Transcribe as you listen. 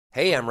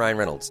Hey, I'm Ryan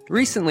Reynolds.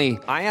 Recently,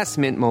 I asked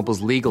Mint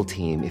Mobile's legal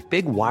team if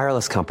big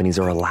wireless companies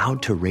are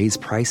allowed to raise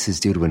prices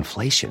due to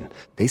inflation.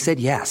 They said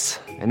yes.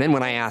 And then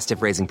when I asked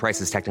if raising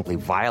prices technically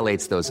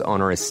violates those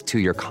onerous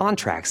two-year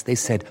contracts, they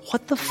said,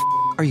 "What the f***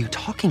 are you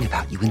talking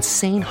about, you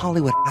insane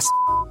Hollywood ass?"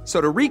 So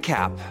to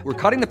recap, we're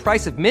cutting the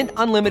price of Mint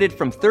Unlimited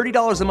from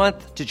 $30 a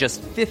month to just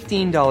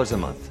 $15 a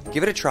month.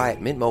 Give it a try at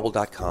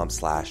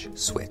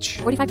mintmobile.com/switch.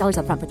 $45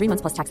 up front for 3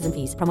 months plus taxes and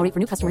fees. Promo rate for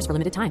new customers for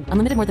limited time.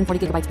 Unlimited more than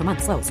 40 gigabytes per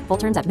month. Slows full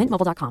terms at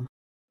mintmobile.com.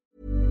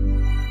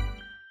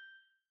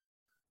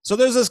 So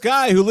there's this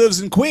guy who lives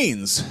in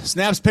Queens,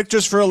 snaps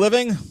pictures for a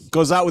living,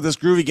 goes out with this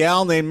groovy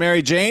gal named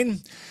Mary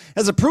Jane,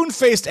 has a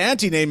prune-faced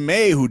auntie named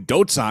May who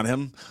dotes on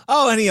him.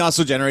 Oh, and he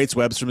also generates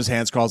webs from his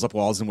hands, crawls up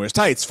walls, and wears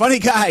tights. Funny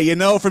guy, you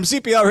know, from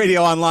CPL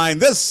Radio Online.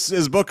 This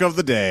is Book of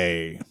the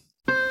Day.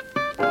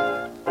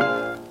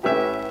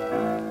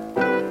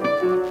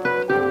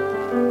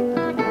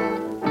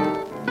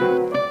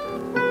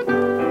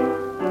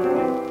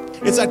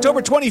 It's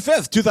October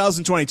 25th,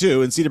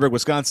 2022 in Cedarburg,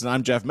 Wisconsin.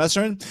 I'm Jeff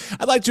Messerin.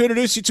 I'd like to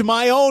introduce you to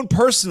my own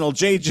personal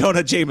J.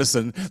 Jonah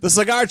Jameson, the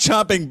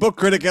cigar-chomping book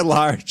critic at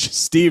large,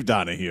 Steve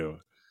Donahue.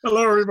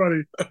 Hello,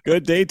 everybody.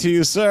 Good day to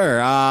you,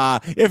 sir.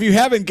 If you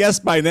haven't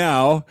guessed by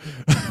now,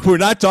 we're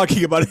not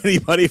talking about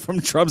anybody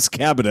from Trump's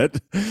cabinet.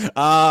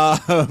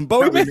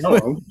 But we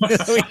know.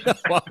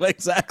 Well,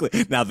 exactly.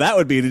 Now, that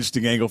would be an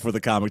interesting angle for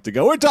the comic to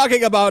go. We're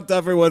talking about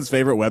everyone's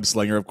favorite web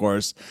slinger, of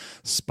course,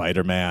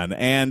 Spider-Man.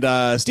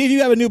 And Steve,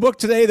 you have a new book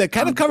today that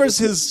kind of covers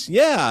his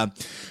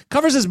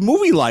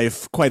movie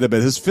life quite a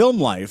bit, his film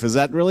life. Is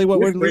that really what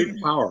we're doing?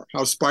 Great Power,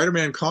 How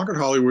Spider-Man Conquered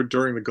Hollywood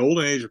During the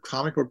Golden Age of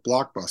Comic Book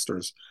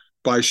Blockbusters,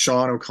 by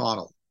Sean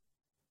O'Connell,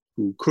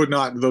 who could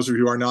not, those of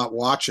you who are not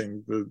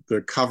watching,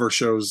 the cover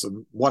shows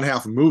one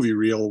half movie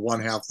reel, one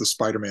half the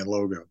Spider-Man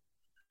logo.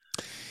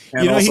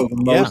 And the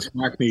most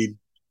hackneyed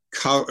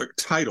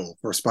title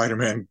for a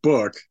Spider-Man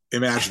book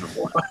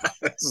imaginable.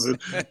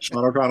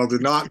 Sean O'Connell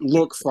did not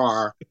look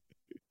far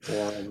for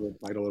the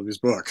title of his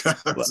book.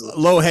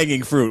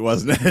 Low-hanging fruit,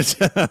 wasn't it?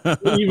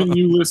 Even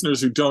you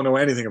listeners who don't know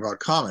anything about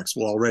comics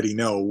will already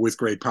know with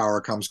great power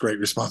comes great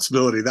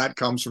responsibility. That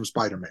comes from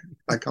Spider-Man.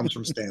 That comes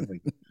from Stan Lee.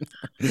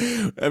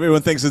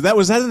 Everyone thinks was that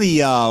in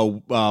the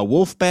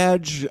Wolf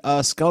Badge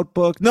Scout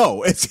book?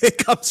 No, it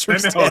comes from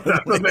Stan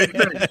Lee.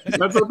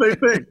 That's what they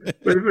think.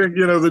 They think,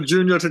 the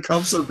Junior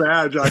Tecumseh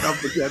badge I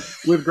have to get.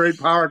 With great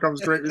power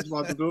comes great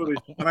responsibility.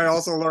 And I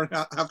also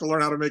have to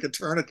learn how to make a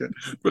tourniquet.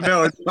 But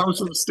no, it comes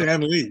from Stan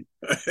Lee.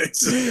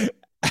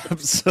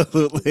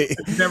 Absolutely.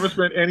 Never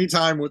spent any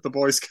time with the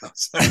Boy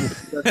Scouts.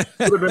 Would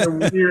have been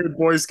a weird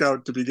Boy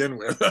Scout to begin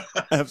with.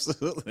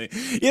 Absolutely.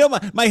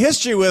 My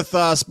history with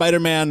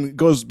Spider-Man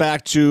goes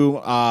back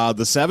to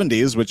the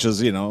 70s, which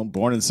is,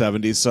 born in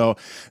 70s. So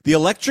the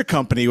Electric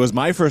Company was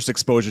my first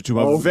exposure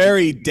to a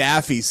very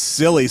daffy,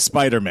 silly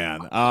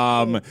Spider-Man.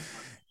 And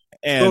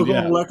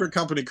Electric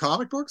Company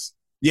comic books?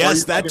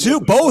 Yes, that too.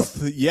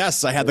 Both.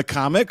 Yes, I had the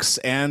comics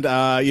and,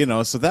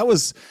 so that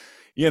was...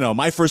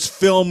 my first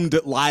filmed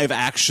live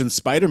action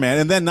Spider-Man.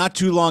 And then not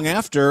too long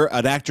after,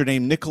 an actor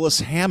named Nicholas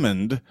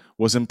Hammond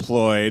was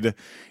employed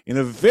in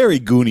a very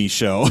Goonie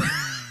show,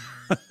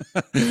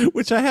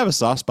 which I have a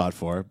soft spot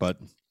for, but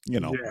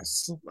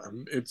Yes,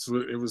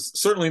 it was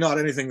certainly not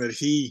anything that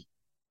he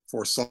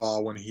foresaw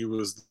when he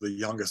was the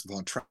youngest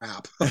Von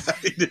Trapp.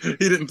 He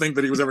didn't think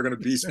that he was ever going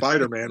to be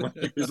Spider-Man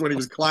when he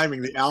was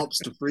climbing the Alps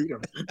to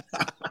freedom.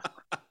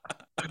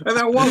 And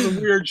that was a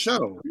weird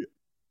show,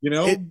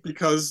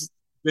 because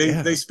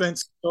they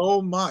spent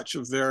so much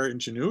of their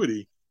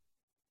ingenuity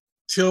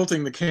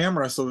tilting the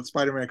camera so that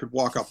Spider-Man could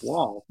walk up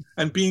wall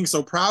and being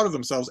so proud of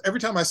themselves.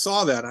 Every time I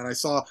saw that and I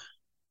saw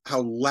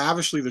how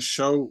lavishly the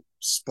show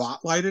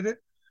spotlighted it,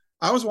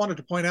 I always wanted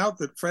to point out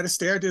that Fred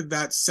Astaire did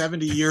that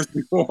 70 years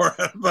before.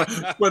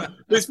 but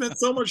they spent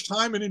so much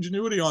time and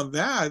ingenuity on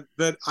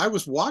that I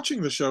was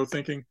watching the show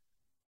thinking,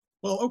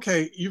 well,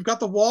 okay, you've got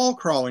the wall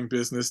crawling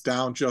business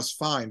down just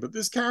fine, but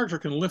this character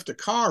can lift a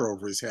car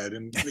over his head,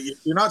 and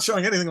you're not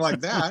showing anything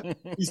like that.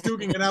 He's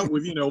duking it out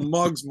with,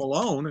 Muggs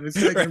Malone, and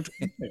it's taking him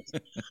 20 minutes.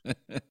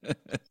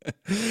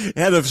 It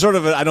had a sort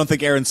of I don't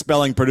think Aaron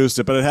Spelling produced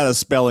it, but it had a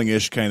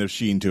Spelling-ish kind of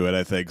sheen to it,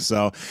 I think.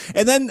 So,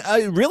 and then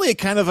really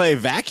kind of a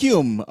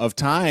vacuum of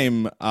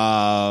time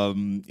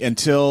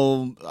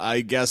until,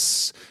 I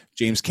guess,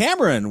 James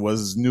Cameron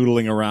was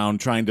noodling around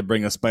trying to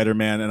bring a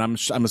Spider-Man, and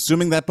I'm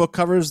assuming that book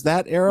covers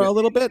that era a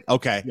little bit.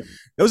 Okay,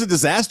 It was a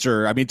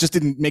disaster. I mean, it just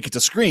didn't make it to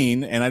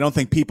screen, and I don't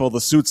think the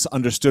suits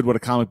understood what a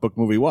comic book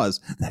movie was.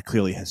 That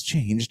clearly has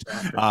changed.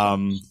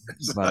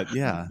 But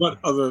yeah. But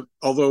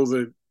although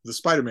the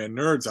Spider-Man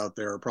nerds out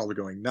there are probably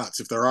going nuts,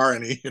 if there are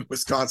any in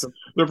Wisconsin,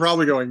 they're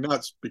probably going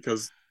nuts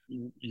because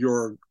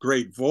your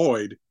great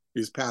void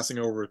is passing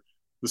over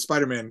the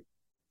Spider-Man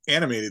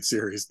animated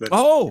series that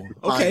whole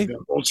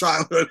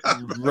childhood.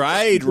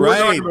 right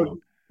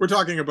we're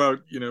talking about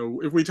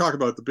if we talk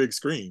about the big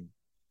screen,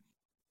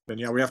 then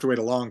we have to wait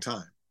a long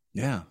time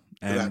and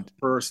for that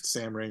first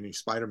Sam Raimi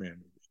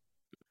Spider-Man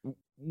movie.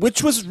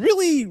 which was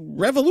really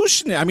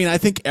revolutionary. I mean, I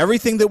think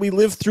everything that we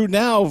live through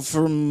now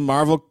from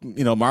Marvel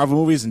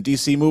movies and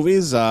DC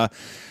movies,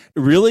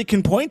 really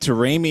can point to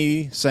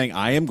Raimi saying,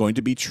 I am going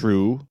to be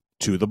true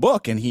to the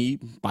book. And he,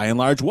 by and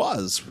large,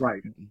 was.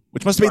 Right.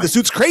 Which must have made the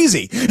suits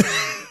crazy.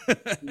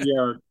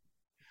 Yeah.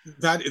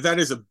 That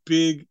is a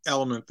big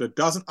element that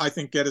doesn't, I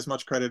think, get as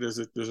much credit as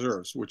it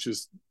deserves, which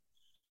is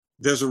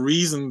there's a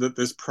reason that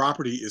this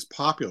property is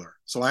popular.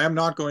 So I am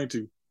not going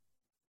to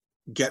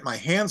get my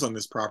hands on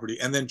this property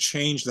and then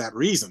change that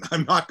reason.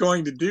 I'm not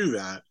going to do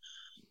that.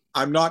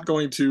 I'm not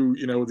going to,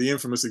 the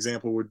infamous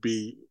example would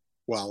be,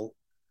 well,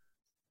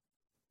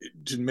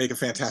 to make a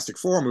Fantastic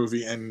Four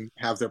movie and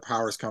have their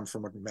powers come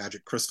from a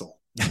magic crystal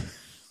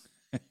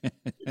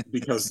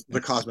because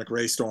the cosmic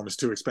ray storm is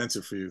too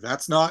expensive for you.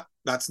 That's not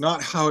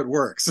how it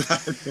works.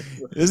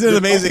 Isn't it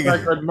amazing?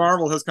 Like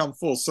Marvel has come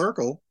full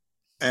circle,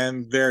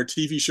 and their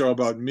TV show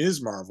about Ms.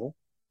 Marvel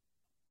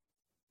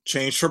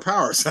changed her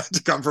powers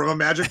to come from a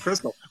magic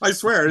crystal. I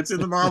swear, it's in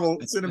the Marvel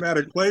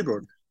Cinematic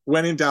Playbook.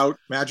 When in doubt,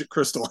 magic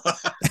crystal.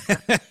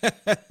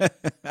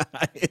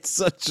 It's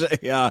such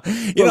a,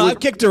 I've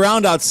kicked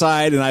around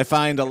outside and I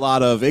find a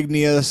lot of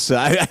igneous.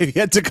 I've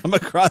yet to come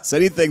across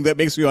anything that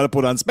makes me want to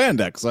put on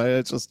spandex.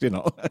 It's just,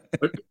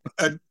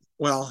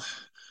 Well,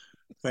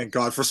 thank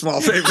God for small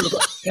favors,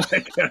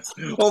 I guess.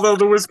 Although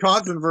the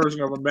Wisconsin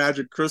version of a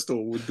magic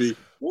crystal would be,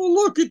 well,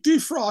 look, it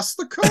defrosts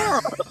the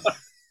car.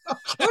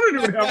 I don't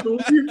even have to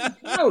leave the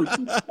couch.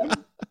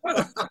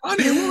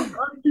 Honey, look,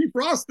 I'm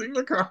defrosting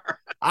the car.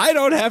 I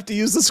don't have to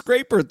use the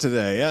scraper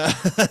today. Yeah,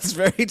 that's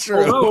very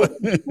true.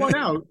 Although, point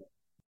out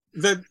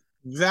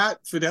that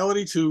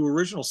fidelity to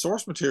original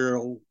source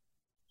material,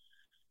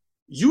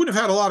 you would have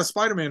had a lot of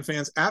Spider-Man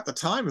fans at the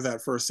time of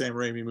that first Sam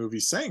Raimi movie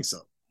saying so.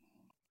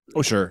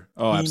 Oh, sure.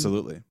 Oh,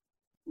 absolutely.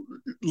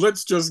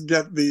 Let's just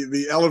get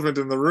the elephant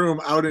in the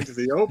room out into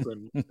the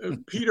open.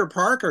 Peter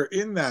Parker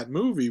in that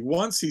movie,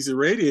 once he's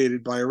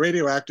irradiated by a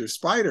radioactive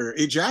spider,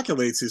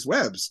 ejaculates his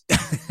webs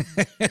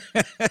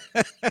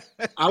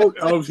out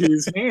of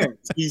his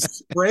hands. He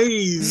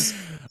sprays.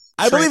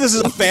 I believe this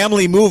is a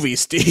family movie,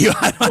 Steve.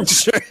 I'm not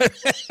sure.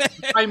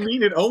 I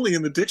mean it only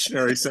in the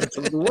dictionary sense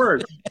of the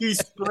word. He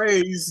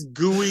sprays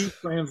gooey,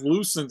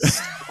 translucent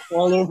stuff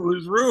all over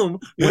his room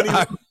when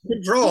he's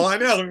in control. I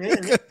know.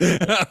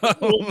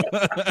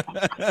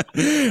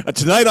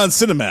 Tonight on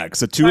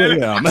Cinemax at 2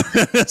 a.m.,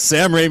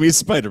 Sam Raimi's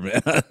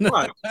Spider-Man.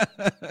 Right.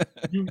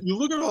 You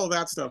look at all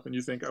that stuff and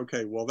you think,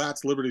 okay, well,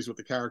 that's liberties with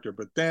the character.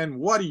 But then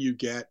what do you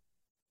get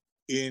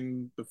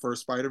in the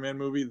first Spider-Man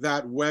movie?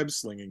 That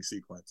web-slinging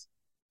sequence.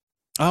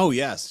 Oh,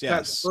 yes.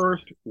 That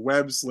first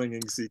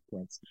web-slinging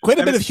sequence. Quite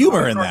a bit of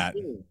humor in that.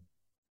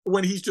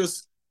 When he's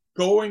just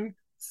going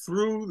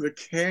through the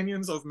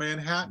canyons of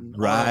Manhattan.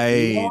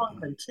 Right. A long,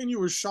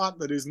 continuous shot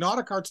that is not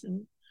a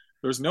cartoon.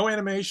 There's no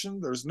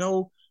animation. There's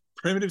no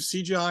primitive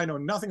CGI. No,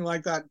 nothing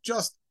like that.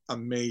 Just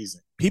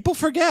amazing. People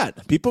forget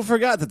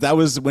that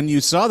was when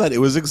you saw that, it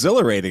was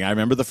exhilarating. I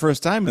remember the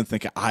first time and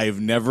thinking, I've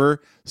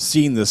never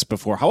seen this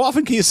before. How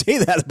often can you say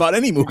that about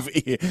any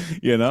movie?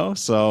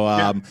 So,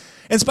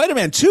 and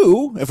Spider-Man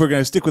 2, if we're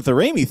going to stick with the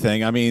Raimi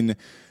thing, I mean,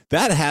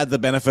 that had the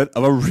benefit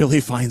of a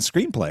really fine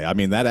screenplay. I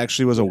mean, that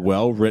actually was a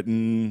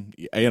well-written,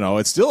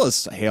 it still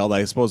is hailed,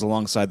 I suppose,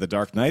 alongside The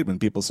Dark Knight when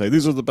people say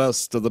these are the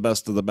best of the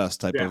best of the best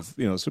type of,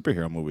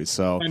 superhero movies.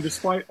 So, and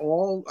despite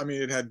all, I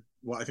mean, it had,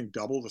 I think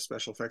double the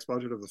special effects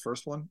budget of the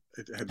first one.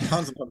 It had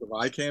tons and tons of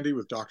eye candy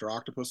with Dr.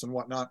 Octopus and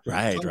whatnot.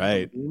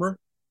 Right. Humor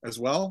as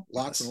well.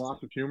 Lots and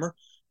lots of humor.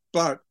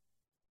 But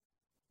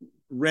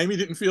Raimi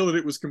didn't feel that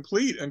it was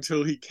complete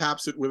until he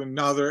caps it with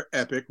another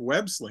epic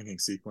web-slinging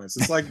sequence.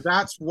 It's like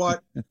that's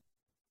what,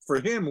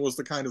 for him, was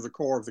the kind of the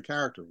core of the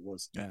character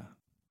was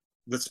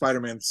that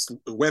Spider-Man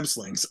web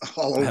slings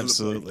all over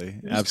Absolutely.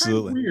 the place.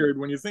 Absolutely. Kind of weird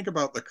when you think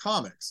about the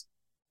comics.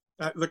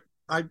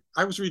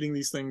 I was reading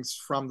these things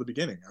from the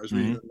beginning. I was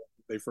reading them when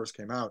they first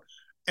came out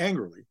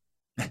angrily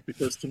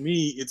because to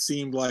me it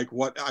seemed like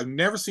what I've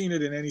never seen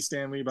it in any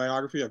Stan Lee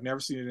biography. I've never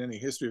seen it in any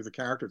history of the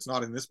character. It's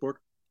not in this book.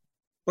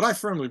 But I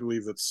firmly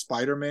believe that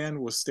Spider-Man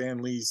was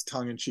Stan Lee's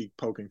tongue-in-cheek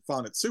poking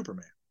fun at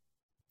Superman.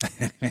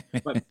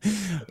 But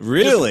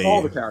really?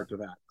 Call the character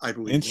that, I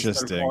believe. Interesting.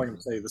 Instead of calling him,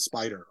 say, the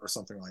Spider or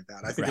something like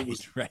that. I think it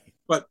was right.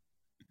 But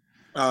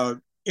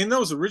in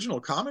those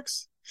original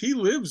comics, he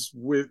lives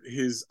with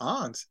his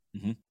aunt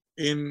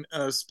in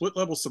a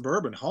split-level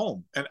suburban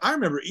home. And I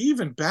remember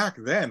even back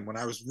then when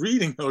I was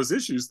reading those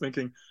issues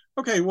thinking,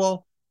 okay,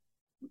 well,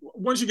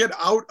 once you get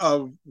out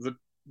of the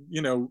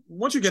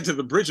once you get to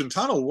the bridge and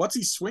tunnel, what's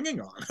he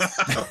swinging on?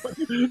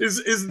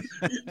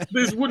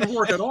 This wouldn't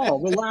work at all.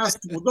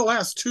 The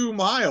last 2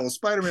 miles,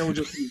 Spider-Man would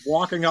just be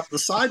walking up the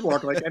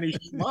sidewalk like any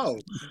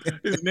schmo.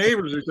 His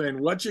neighbors are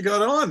saying, "What you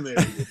got on there?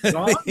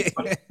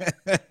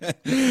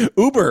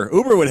 Uber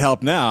would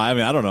help now. I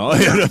mean, I don't know.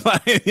 You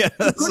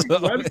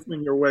couldn't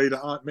web-sling your way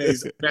to Aunt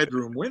May's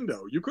bedroom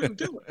window. You couldn't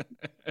do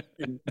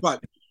it.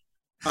 But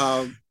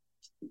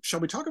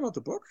shall we talk about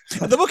the book?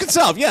 The book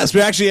itself, yes.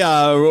 We're actually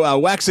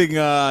waxing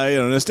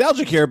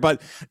nostalgic here,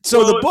 but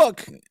so the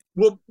book.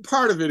 Well,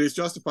 part of it is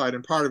justified,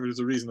 and part of it is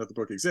the reason that the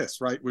book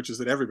exists, right? Which is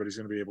that everybody's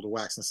going to be able to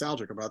wax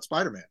nostalgic about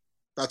Spider-Man.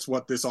 That's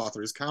what this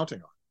author is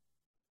counting on.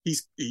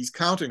 He's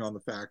counting on the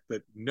fact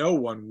that no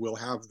one will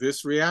have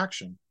this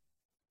reaction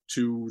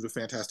to the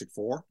Fantastic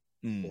Four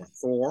or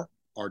Thor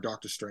or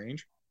Doctor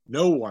Strange.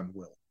 No one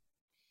will.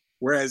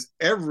 Whereas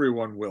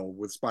everyone will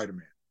with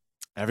Spider-Man.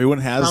 Everyone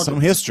has some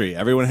history.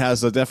 Everyone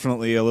has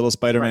definitely a little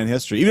Spider-Man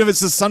history. Even if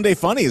it's the Sunday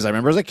Funnies, I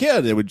remember as a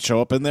kid, it would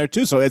show up in there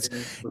too. So it's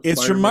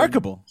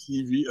remarkable.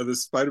 TV, the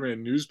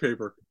Spider-Man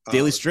newspaper,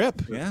 Daily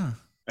Strip, yeah.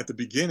 At the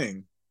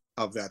beginning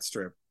of that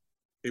strip,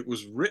 it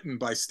was written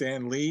by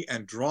Stan Lee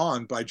and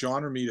drawn by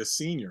John Romita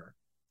Sr.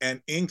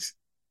 and inked.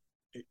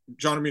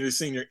 John Romita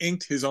Sr.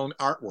 inked his own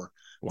artwork.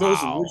 Wow.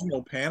 Those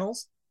original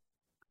panels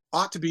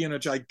ought to be in a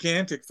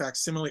gigantic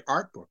facsimile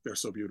art book. They're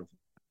so beautiful,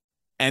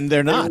 and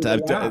they're not.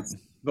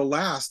 The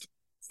last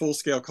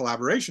full-scale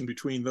collaboration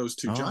between those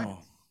two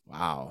giants.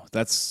 Wow,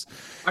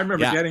 I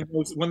remember getting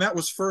those when that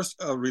was first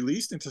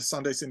released into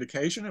Sunday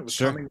syndication. It was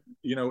coming,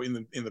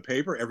 in the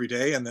paper every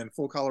day, and then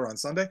full color on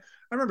Sunday.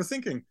 I remember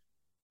thinking,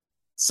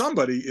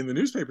 somebody in the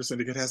newspaper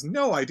syndicate has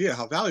no idea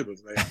how valuable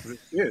it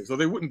is, so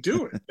they wouldn't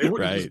do it. They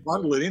wouldn't just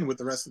bundle it in with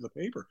the rest of the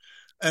paper.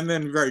 And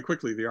then very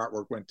quickly, the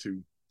artwork went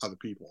to other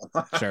people.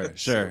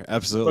 Sure,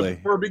 absolutely.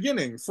 But for a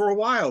beginning, for a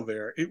while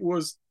there, it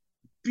was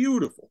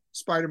beautiful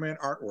Spider-Man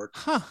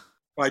artwork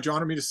by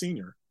John Romita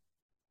Sr.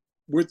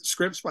 with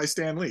scripts by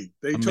Stan Lee.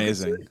 They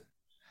Amazing. Took it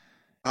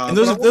and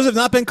those have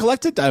not been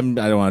collected? I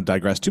don't want to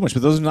digress too much,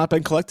 but those have not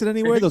been collected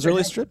anywhere, those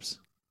early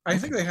strips? I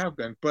think they have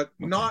been, but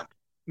not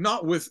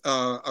with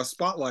a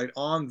spotlight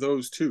on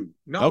those two.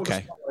 Not with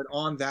a spotlight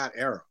on that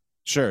era.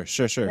 Sure. And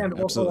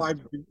absolutely. also,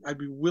 I'd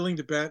be willing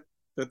to bet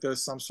that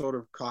there's some sort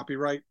of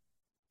copyright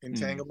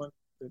entanglement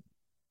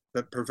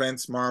that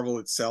prevents Marvel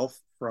itself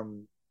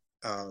from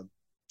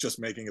just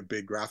making a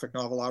big graphic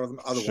novel out of them.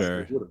 Otherwise,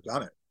 they would have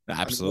done it.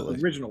 Absolutely. I mean,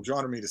 the original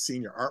John Romita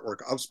Sr. artwork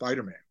of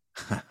Spider-Man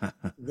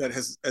that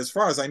has, as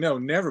far as I know,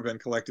 never been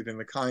collected in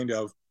the kind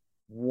of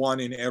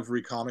one in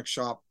every comic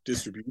shop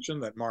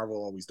distribution that Marvel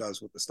always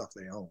does with the stuff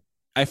they own.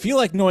 I feel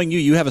like knowing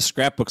you have a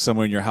scrapbook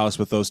somewhere in your house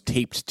with those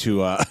taped to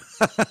those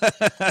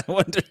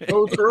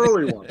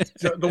early ones,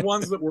 the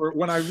ones that were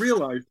when I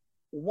realized,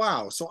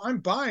 wow, so I'm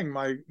buying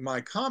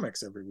my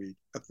comics every week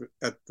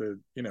at the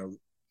the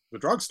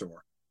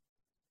drugstore,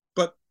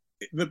 but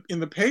in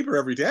the paper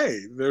every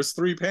day there's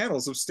 3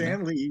 panels of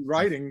Stan Lee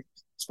writing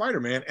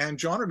Spider-Man and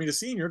John Romita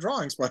Sr.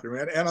 drawing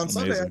Spider-Man, and on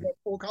Sunday I got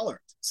full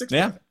color 6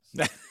 panels.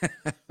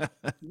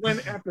 When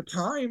at the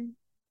time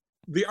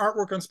the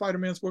artwork on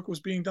Spider-Man's book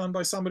was being done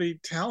by somebody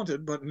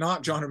talented, but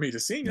not John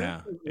Romita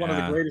Sr., one of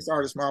the greatest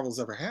artists Marvel's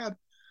ever had.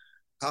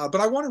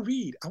 But I want to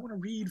read from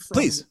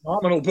the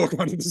nominal book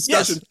under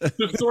discussion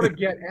to sort of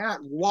get at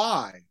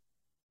why.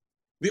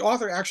 The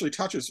author actually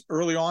touches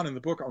early on in the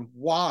book on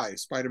why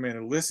Spider-Man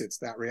elicits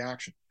that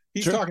reaction.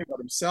 He's talking about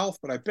himself,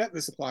 but I bet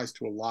this applies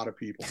to a lot of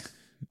people.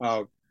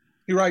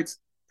 He writes,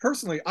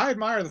 "Personally, I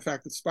admire the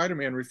fact that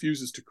Spider-Man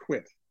refuses to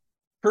quit.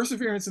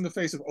 Perseverance in the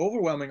face of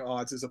overwhelming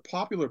odds is a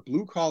popular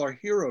blue-collar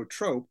hero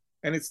trope,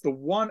 and it's the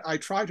one I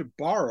try to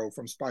borrow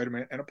from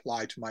Spider-Man and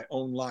apply to my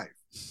own life.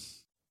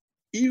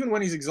 Even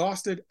when he's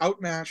exhausted,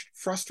 outmatched,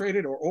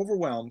 frustrated, or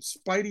overwhelmed,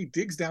 Spidey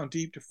digs down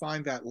deep to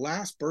find that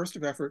last burst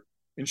of effort,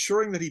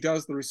 ensuring that he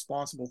does the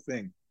responsible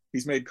thing.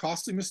 He's made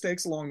costly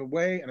mistakes along the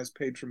way and has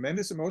paid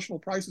tremendous emotional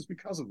prices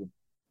because of them.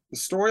 The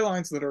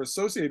storylines that are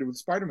associated with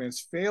Spider-Man's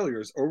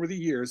failures over the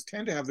years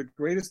tend to have the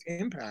greatest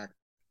impact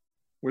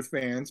with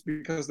fans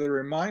because they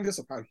remind us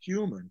of how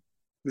human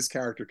this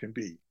character can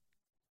be."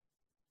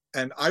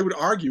 And I would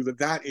argue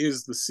that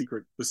is the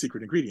secret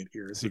ingredient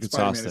here. Is that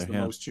Spider-Man is the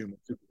most human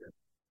superhero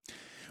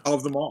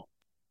of them all.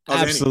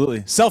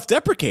 Absolutely.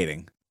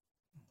 Self-deprecating.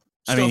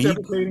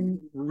 Self-deprecating,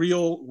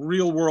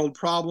 real world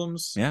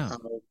problems. Yeah.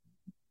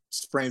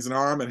 Sprains an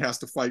arm and has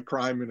to fight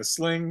crime in a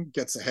sling,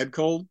 gets a head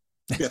cold,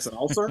 gets an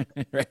ulcer.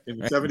 In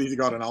the 70s, he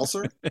got an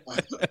ulcer,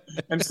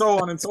 and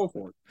so on and so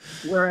forth.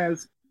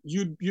 Whereas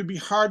you'd be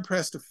hard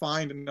pressed to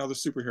find another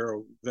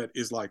superhero that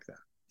is like that.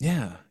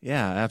 Yeah,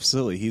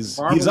 absolutely. He's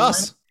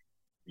us.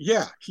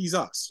 Yeah, he's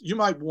us.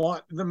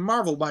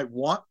 Marvel might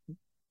want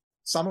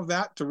some of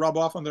that to rub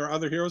off on their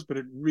other heroes, but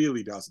it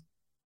really doesn't.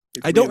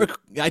 I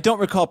don't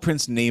recall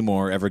Prince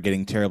Namor ever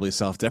getting terribly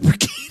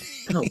self-deprecating.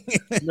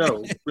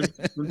 No.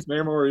 Prince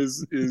Namor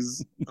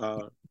is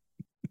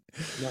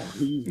no,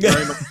 he's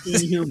very much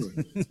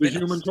inhuman. The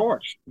Human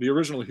Torch, the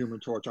original Human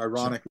Torch,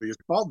 ironically, is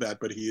called that,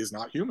 but he is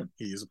not human.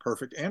 He is a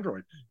perfect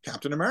android.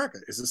 Captain America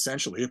is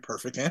essentially a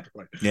perfect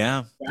android.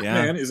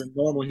 Batman is a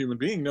normal human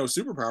being, no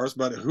superpowers,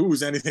 but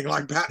who's anything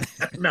like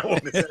Batman? No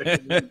one is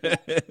anything like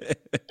that.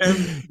 And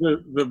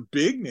the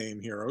big name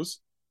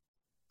heroes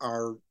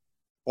are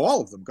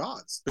all of them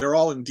gods. They're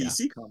all in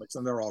DC comics,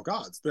 and they're all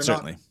gods. They're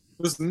Certainly.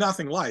 There's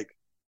nothing like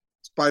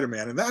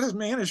Spider-Man, and that has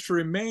managed to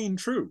remain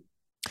true.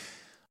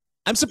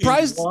 I'm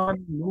surprised. In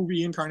one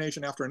movie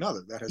incarnation after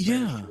another, that has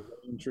been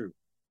true.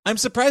 I'm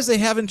surprised they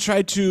haven't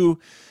tried to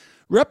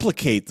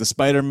replicate the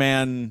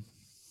Spider-Man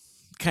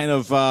kind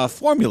of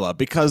formula,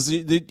 because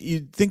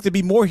you'd think there'd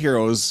be more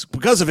heroes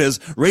because of his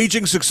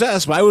raging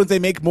success. Why wouldn't they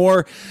make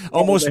more?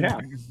 Almost, they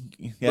have,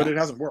 but it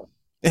hasn't worked.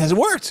 It hasn't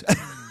worked.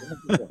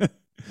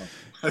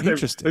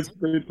 Interesting. It's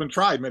been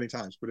tried many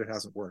times, but it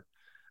hasn't worked.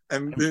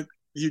 And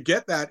you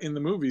get that in the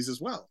movies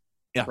as well.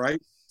 Yeah.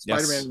 Right?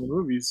 Spider-Man in the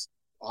movies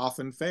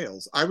often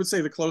fails. I would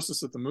say the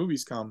closest that the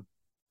movies come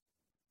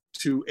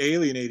to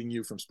alienating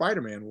you from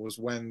Spider-Man was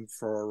when,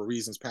 for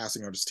reasons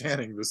passing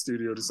understanding, the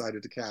studio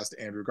decided to cast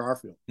Andrew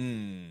Garfield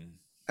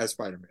as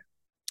Spider-Man,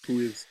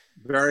 who is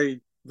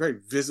very, very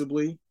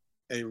visibly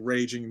a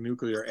raging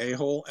nuclear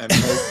a-hole, and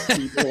most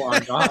people are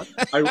not.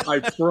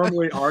 I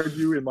firmly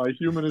argue in my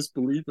humanist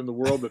belief in the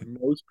world that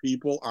most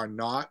people are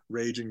not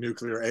raging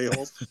nuclear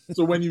a-holes.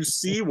 So when you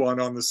see one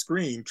on the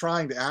screen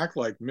trying to act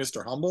like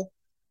Mr. Humble,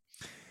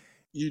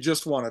 you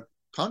just want to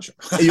punch him.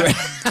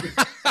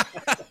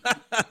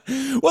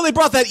 Well, they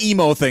brought that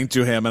emo thing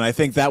to him, and I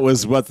think that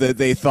was what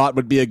they thought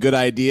would be a good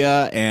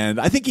idea. And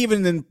I think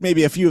even in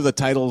maybe a few of the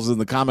titles in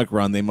the comic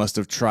run, they must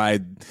have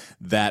tried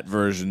that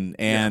version.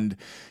 And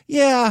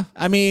yeah,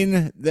 I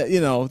mean,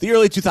 the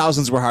early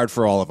 2000s were hard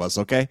for all of us,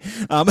 okay?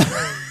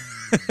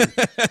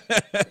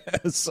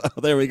 So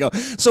there we go.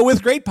 So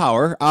with great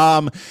power,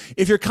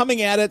 if you're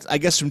coming at it, I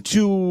guess from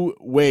two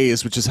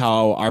ways, which is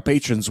how our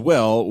patrons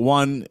will.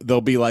 One,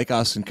 they'll be like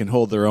us and can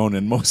hold their own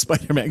in most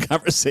Spider-Man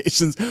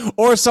conversations,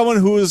 or someone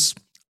who is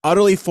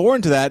utterly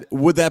foreign to that.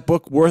 Would that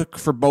book work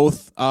for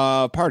both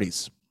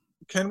parties?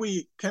 Can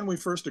we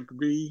first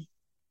agree,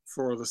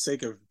 for the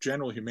sake of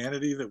general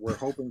humanity, that we're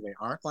hoping they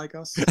aren't like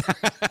us?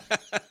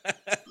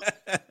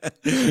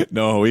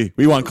 No, we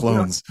want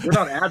clones. We're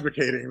not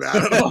advocating that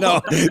at all.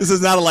 No, this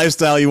is not a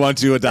lifestyle you want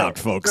to adopt,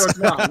 folks.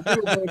 No, it's not. We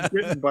were both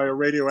bitten by a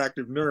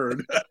radioactive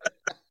nerd.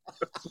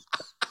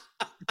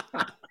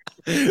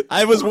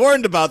 I was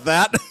warned about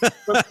that.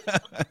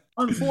 But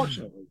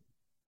unfortunately,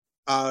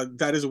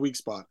 that is a weak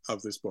spot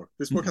of this book.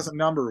 This book has a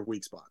number of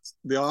weak spots.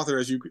 The author,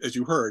 as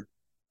you heard,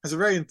 has a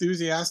very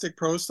enthusiastic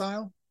prose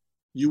style.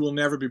 You will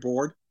never be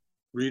bored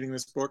reading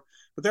this book,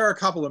 but there are a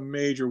couple of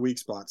major weak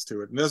spots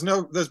to it. And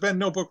there's been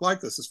no book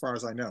like this, as far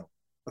as I know.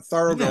 A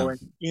thoroughgoing,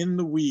 in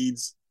the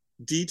weeds,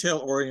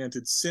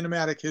 detail-oriented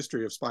cinematic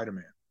history of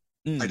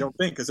Spider-Man. I don't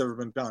think has ever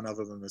been done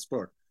other than this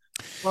book.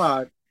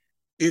 But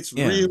it's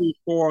really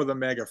for the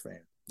mega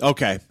fan.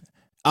 Okay.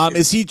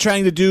 Is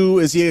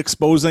he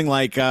exposing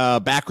like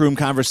backroom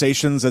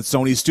conversations at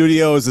Sony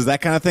Studios? Is that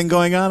kind of thing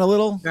going on a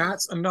little?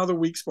 That's another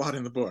weak spot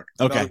in the book.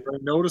 Okay. Another very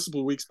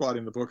noticeable weak spot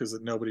in the book is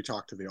that nobody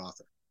talked to the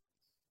author.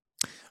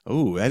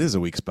 Oh, that is a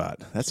weak spot.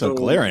 That's so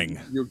glaring.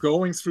 You're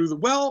going through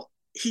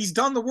he's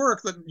done the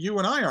work that you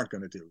and I aren't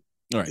going to do.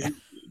 All right.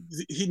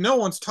 No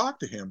one's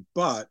talked to him,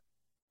 but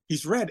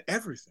he's read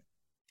everything,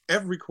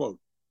 every quote,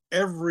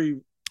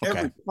 every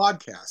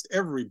podcast,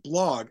 every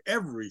blog,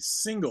 every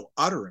single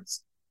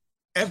utterance,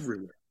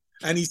 everywhere.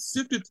 And he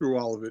sifted through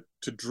all of it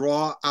to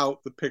draw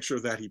out the picture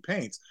that he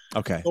paints.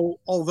 Okay.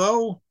 So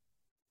although,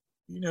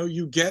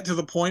 you get to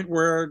the point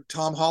where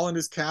Tom Holland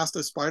is cast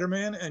as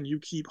Spider-Man and you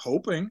keep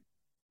hoping,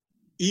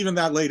 even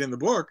that late in the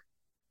book,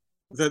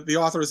 that the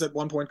author is at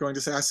one point going to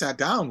say, I sat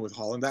down with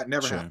Holland. That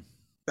never happened.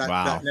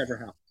 That never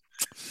happened.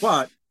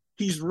 But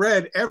he's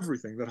read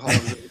everything that Holland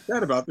has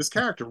said about this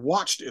character,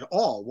 watched it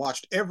all,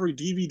 watched every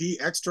DVD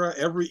extra,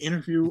 every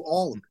interview,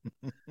 all of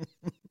it.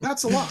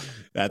 That's a lot.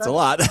 That's a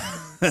lot.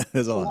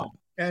 There's a lot.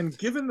 And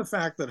given the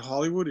fact that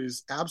Hollywood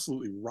is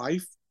absolutely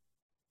rife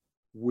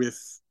with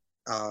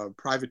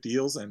private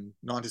deals and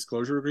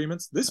non-disclosure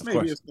agreements, this may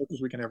be as close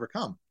as we can ever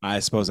come. I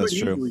suppose that's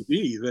true. It could easily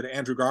be that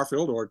Andrew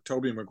Garfield or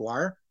Tobey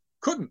Maguire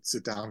couldn't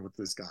sit down with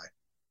this guy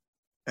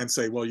and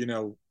say, well,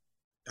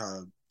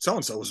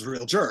 so-and-so was a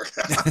real jerk.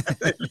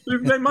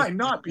 They might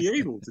not be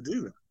able to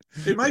do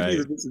that. It might be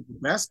that this is the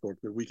best book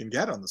that we can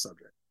get on the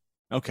subject.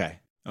 Okay.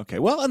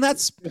 Well, and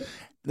that's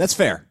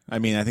fair. I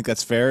mean, I think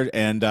that's fair.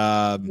 And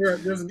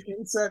there's an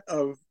inset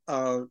of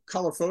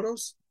color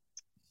photos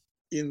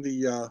in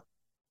the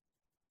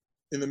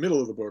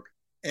middle of the book,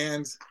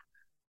 and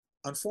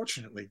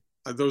unfortunately,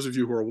 those of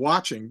you who are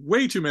watching,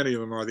 way too many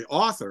of them are the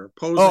author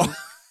posing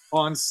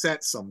on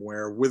set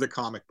somewhere with a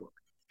comic book.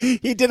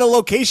 He did a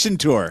location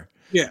tour.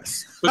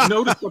 Yes, but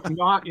notice what's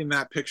not in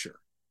that picture.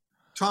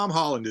 Tom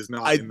Holland is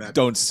not in that. I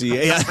don't see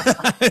it.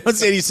 I don't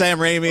see any Sam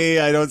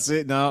Raimi. I don't see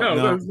it. No.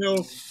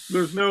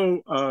 There's no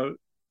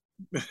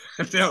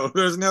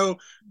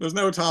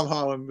Tom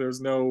Holland.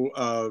 There's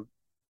no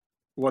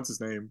what's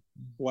his name?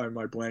 Why am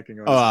I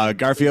blanking on?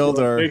 Garfield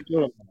or?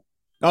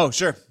 Oh,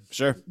 sure.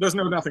 There's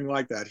nothing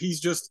like that. He's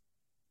just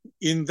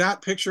in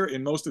that picture.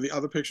 In most of the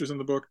other pictures in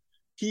the book,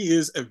 he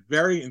is a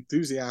very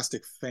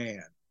enthusiastic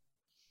fan.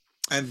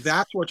 And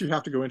that's what you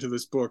have to go into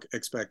this book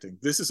expecting.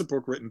 This is a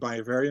book written by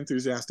a very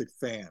enthusiastic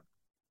fan.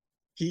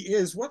 He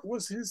is, what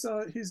was his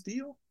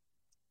deal?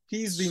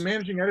 He's the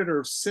managing editor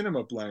of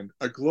Cinema Blend,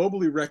 a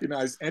globally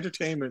recognized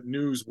entertainment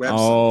news website.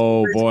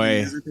 Oh, boy.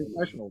 He's a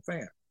professional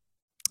fan.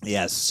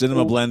 Yes,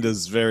 Cinema Blend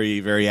is very,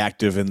 very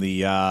active in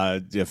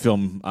the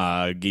film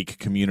geek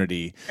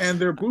community. And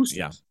they're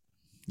boosters.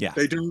 Yeah.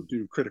 They don't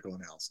do critical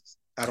analysis.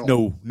 at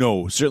all.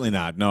 No, certainly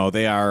not. No,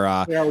 they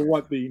are. They are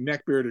what the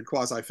neck-bearded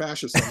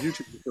quasi-fascists on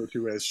YouTube refer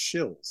to as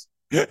shills.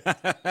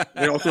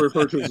 They also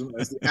refer to them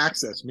as the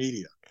access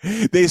media.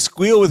 They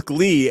squeal with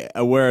glee,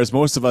 whereas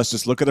most of us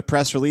just look at a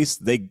press release.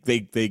 They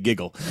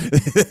giggle.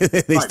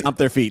 They stomp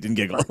their feet and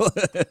giggle.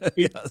 Right.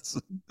 Yes.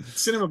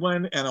 Cinema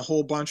Blend and a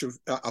whole bunch of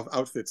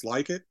outfits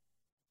like it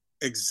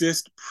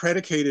exist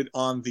predicated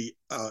on the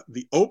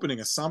opening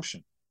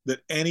assumption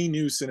that any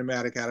new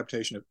cinematic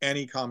adaptation of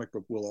any comic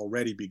book will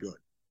already be good.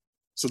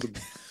 So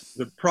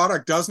the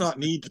product does not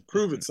need to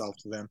prove itself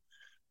to them,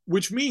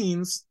 which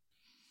means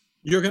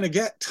you're going to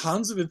get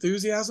tons of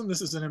enthusiasm.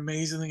 This is an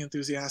amazingly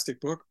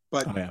enthusiastic book,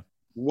 but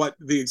what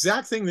the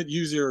exact thing that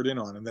you zeroed in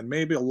on, and then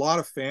maybe a lot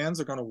of fans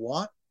are going to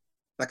want,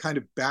 that kind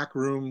of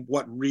backroom,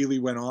 what really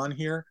went on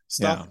here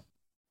stuff. Yeah.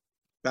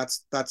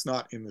 That's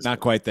not in this. Not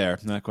book. Quite there.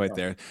 Not quite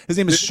there. His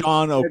name is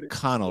Sean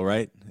O'Connell,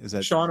 right? Is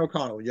that Sean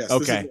O'Connell? Yes.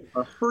 Okay. This is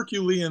a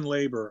Herculean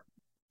labor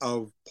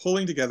of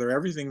pulling together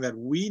everything that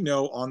we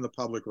know on the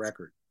public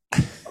record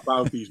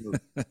about these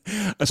movies.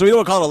 So we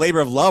don't call it a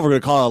labor of love. We're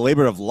going to call it a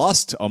labor of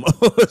lust,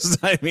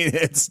 almost. I mean,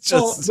 it's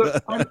just.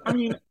 Well,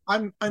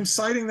 I'm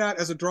citing that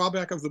as a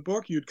drawback of the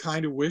book. You'd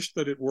kind of wish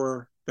that it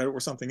were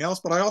something else,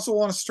 but I also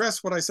want to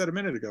stress what I said a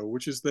minute ago,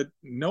 which is that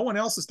no one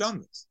else has done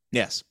this.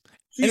 Yes,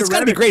 and it's got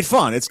to be great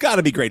fun. It's got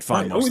to be great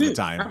fun most of the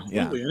time.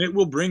 Absolutely. Yeah, and it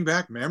will bring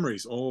back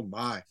memories. Oh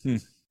my!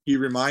 He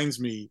reminds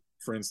me,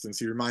 for instance,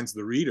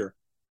 the reader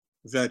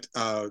that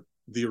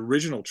the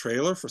original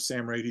trailer for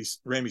Sam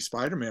Raimi's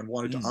Spider-Man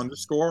wanted to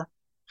underscore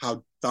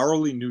how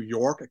thoroughly New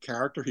York a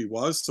character he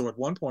was. So at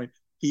one point,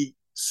 he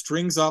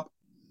strings up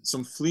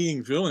some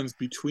fleeing villains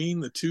between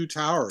the two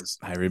towers.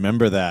 I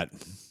remember that.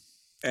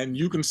 And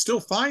you can still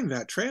find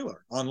that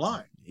trailer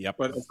online. Yep.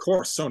 But of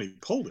course, Sony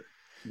pulled it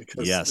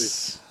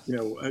because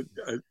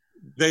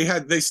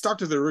they stuck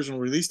to the original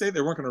release date.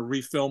 They weren't going to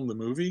refilm the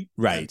movie.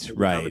 Right.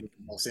 In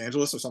Los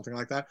Angeles or something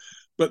like that.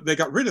 But they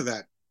got rid of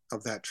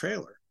that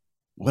trailer.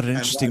 What an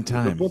interesting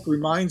time. The book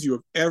reminds you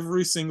of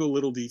every single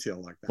little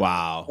detail like that.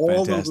 Wow. All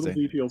fantastic. Those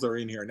little details are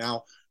in here.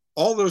 Now,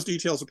 all those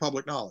details are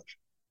public knowledge.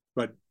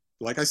 But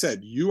like I said,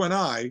 you and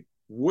I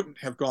wouldn't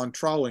have gone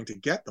trawling to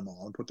get them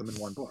all and put them in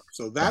one book.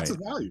 So that's a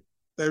value.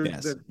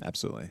 Yes,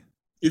 absolutely.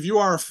 If you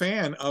are a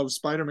fan of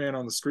Spider-Man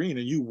on the screen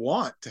and you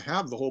want to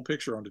have the whole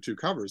picture on the two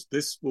covers,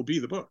 this will be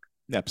the book.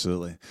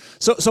 Absolutely.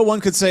 So one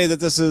could say that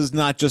this is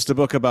not just a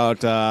book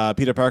about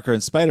Peter Parker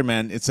and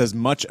Spider-Man. It's as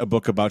much a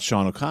book about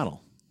Sean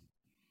O'Connell.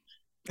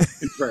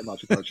 It's very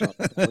much about Sean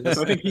O'Connell.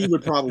 I think he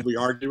would probably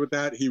argue with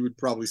that. He would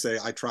probably say,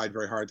 I tried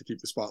very hard to keep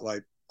the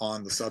spotlight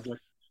on the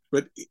subject.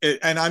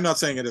 And I'm not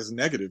saying it as a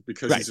negative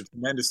because he's a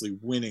tremendously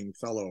winning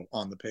fellow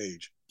on the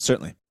page.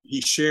 Certainly.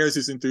 He shares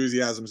his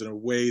enthusiasms in a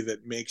way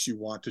that makes you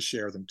want to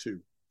share them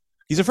too.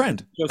 He's a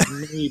friend. Just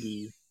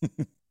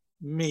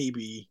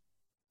maybe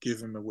give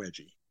him a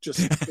wedgie.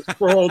 Just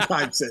for old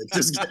time's sake.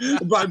 Just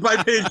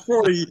by page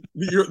 40,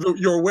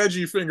 your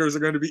wedgie fingers are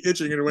going to be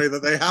itching in a way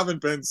that they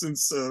haven't been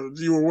since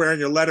you were wearing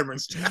your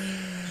Letterman's jacket.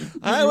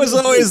 I was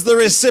always the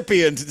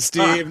recipient,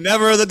 Steve,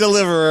 never the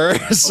deliverer.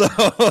 So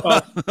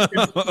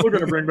we're going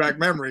to bring back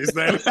memories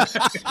then.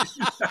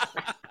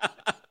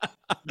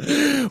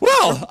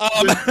 Well,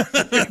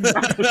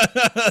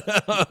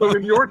 so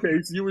in your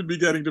case, you would be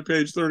getting to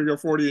page 30 or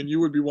 40 and you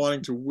would be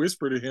wanting to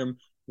whisper to him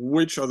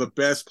which are the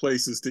best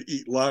places to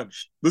eat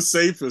lunch, the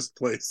safest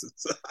places.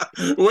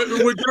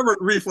 Whichever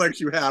reflex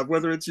you have,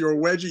 whether it's your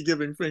wedgie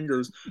giving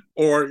fingers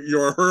or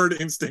your herd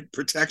instinct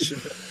protection.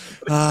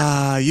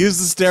 Use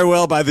the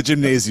stairwell by the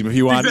gymnasium if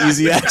you want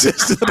easy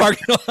access to the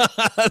parking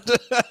lot.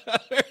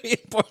 Very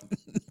important.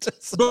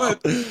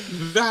 But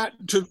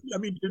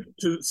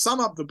to sum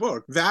up the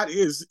book, that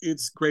is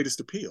its greatest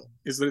appeal,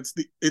 is that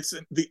it's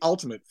the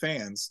ultimate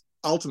fan's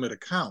ultimate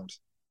account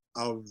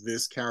of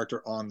this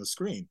character on the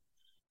screen.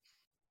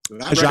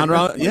 A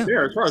genre, yeah.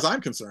 There, as far as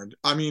I'm concerned,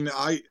 I mean,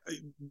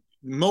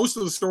 most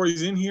of the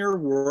stories in here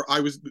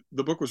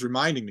the book was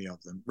reminding me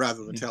of them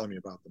rather than telling me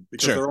about them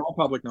because they're all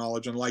public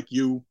knowledge. And like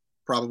you,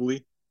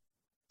 probably,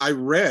 I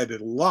read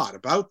a lot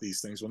about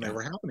these things when they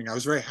were happening. I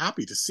was very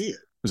happy to see it.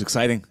 It was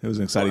exciting. It was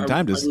an exciting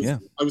time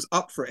I was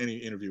up for any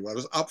interview. I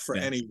was up for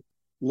any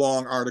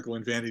long article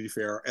in Vanity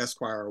Fair or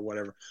Esquire or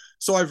whatever.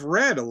 So I've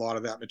read a lot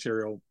of that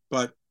material,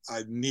 but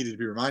I needed to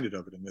be reminded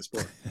of it in this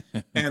book.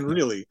 And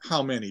really,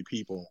 how many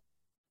people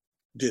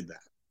did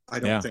that? I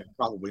don't think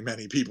probably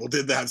many people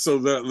did that. So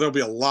there'll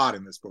be a lot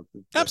in this book.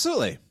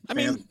 Absolutely. I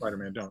mean, fans of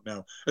Spider-Man don't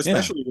know,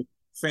 especially with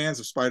fans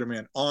of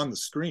Spider-Man on the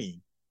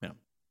screen.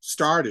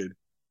 Started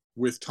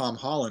with Tom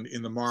Holland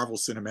in the Marvel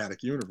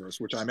Cinematic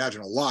Universe, which I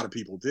imagine a lot of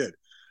people did.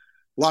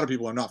 A lot of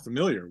people are not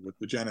familiar with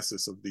the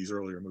genesis of these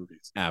earlier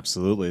movies.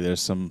 Absolutely.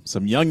 There's some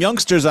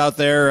youngsters out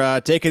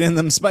there taking in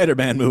them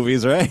Spider-Man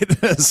movies, right?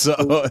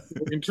 So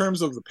in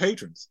terms of the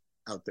patrons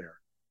out there,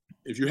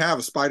 if you have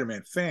a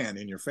Spider-Man fan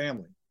in your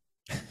family,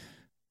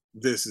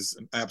 this is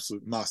an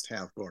absolute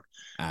must-have book.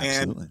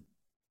 Absolutely. And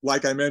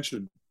like I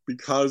mentioned,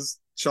 because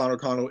Sean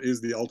O'Connell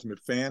is the ultimate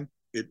fan,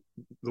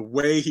 the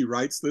way he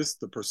writes this,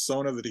 the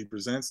persona that he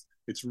presents,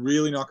 it's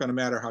really not going to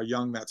matter how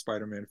young that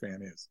Spider-Man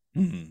fan is.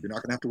 You're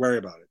not going to have to worry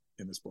about it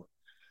in this book.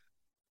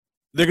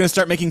 They're going to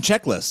start making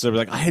checklists. They're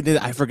like,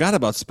 I forgot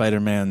about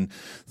Spider-Man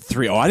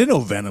 3. Oh, I didn't know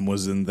Venom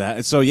was in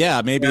that. So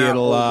yeah, maybe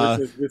it'll.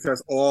 This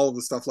has all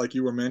the stuff like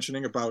you were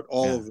mentioning about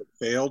all of the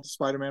failed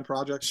Spider-Man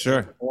projects.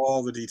 Sure,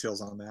 all the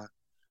details on that.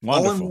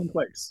 Wonderful. All in one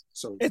place.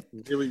 So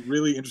really,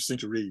 really interesting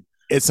to read.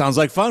 It sounds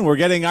like fun. We're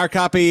getting our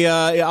copy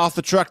off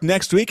the truck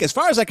next week. As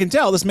far as I can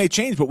tell, this may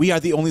change, but we are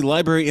the only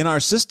library in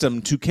our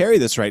system to carry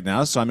this right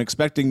now. So I'm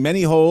expecting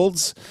many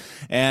holds.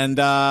 And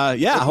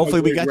hopefully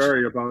we got.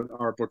 Worry about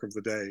our book of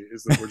the day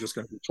is that we're just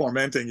going to be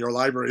tormenting your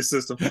library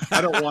system. I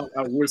don't want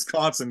a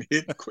Wisconsin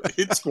hit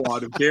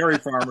squad of dairy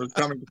farmers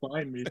coming to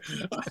find me.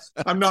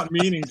 I'm not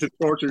meaning to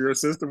torture your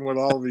system with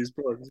all of these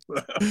books.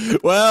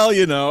 Well,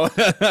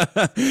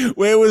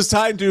 it was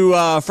time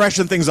to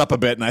freshen things up a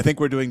bit, and I think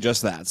we're doing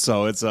just that.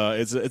 So it's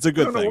a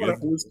good I don't know thing. what a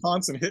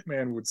Wisconsin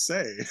hitman would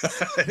say.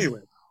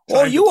 Anyway.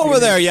 Oh, you over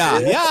there,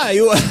 yeah,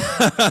 you.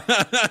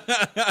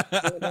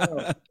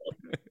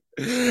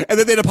 And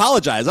then they'd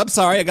apologize. I'm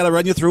sorry, I got to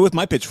run you through with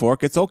my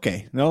pitchfork. It's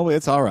okay. No,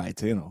 it's all right.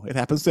 It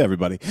happens to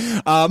everybody.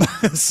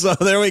 So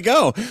there we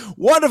go.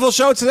 Wonderful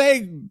show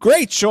today.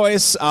 Great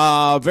choice.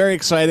 Very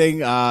exciting.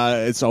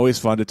 It's always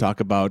fun to talk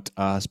about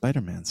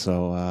Spider-Man.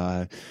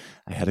 So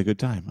I had a good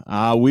time.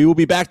 We will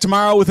be back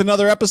tomorrow with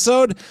another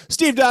episode.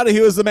 Steve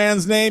Donahue is the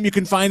man's name. You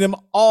can find him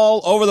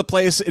all over the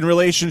place in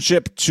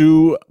relationship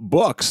to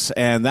books,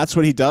 and that's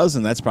what he does,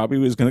 and that's probably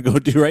what he's going to go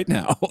do right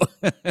now.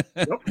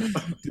 Yep.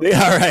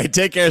 All right.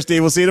 Take care,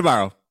 Steve. We'll see you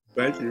tomorrow.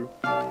 Thank you.